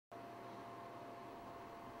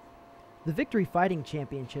The Victory Fighting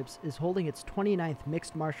Championships is holding its 29th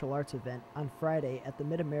mixed martial arts event on Friday at the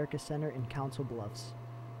Mid-America Center in Council Bluffs.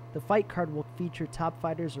 The fight card will feature top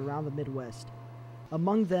fighters around the Midwest.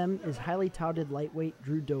 Among them is highly touted lightweight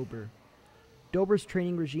Drew Dober. Dober's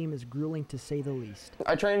training regime is grueling to say the least.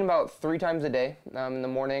 I train about 3 times a day. In the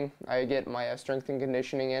morning, I get my strength and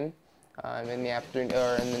conditioning in the afternoon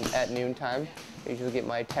or at noontime. I usually get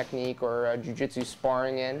my technique or jiu-jitsu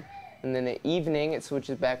sparring in. And then in the evening, it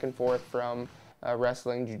switches back and forth from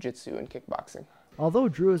wrestling, jiu-jitsu, and kickboxing. Although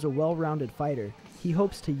Drew is a well-rounded fighter, he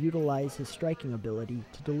hopes to utilize his striking ability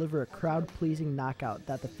to deliver a crowd-pleasing knockout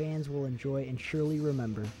that the fans will enjoy and surely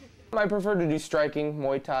remember. I prefer to do striking,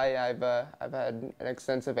 Muay Thai. I've had an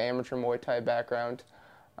extensive amateur Muay Thai background,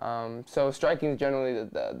 so striking is generally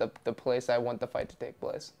the place I want the fight to take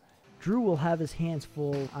place. Drew will have his hands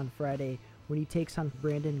full on Friday when he takes on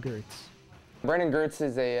Brandon Gertz. Brandon Gertz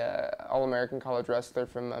is a All-American college wrestler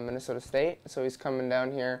from Minnesota State, so he's coming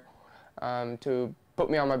down here to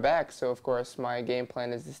put me on my back. So of course my game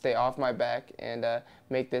plan is to stay off my back and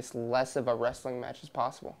make this less of a wrestling match as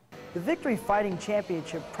possible. The Victory Fighting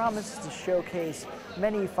Championship promises to showcase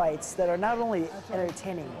many fights that are not only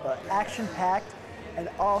entertaining but action-packed and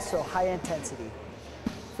also high intensity.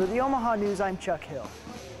 For the Omaha News, I'm Chuck Hill.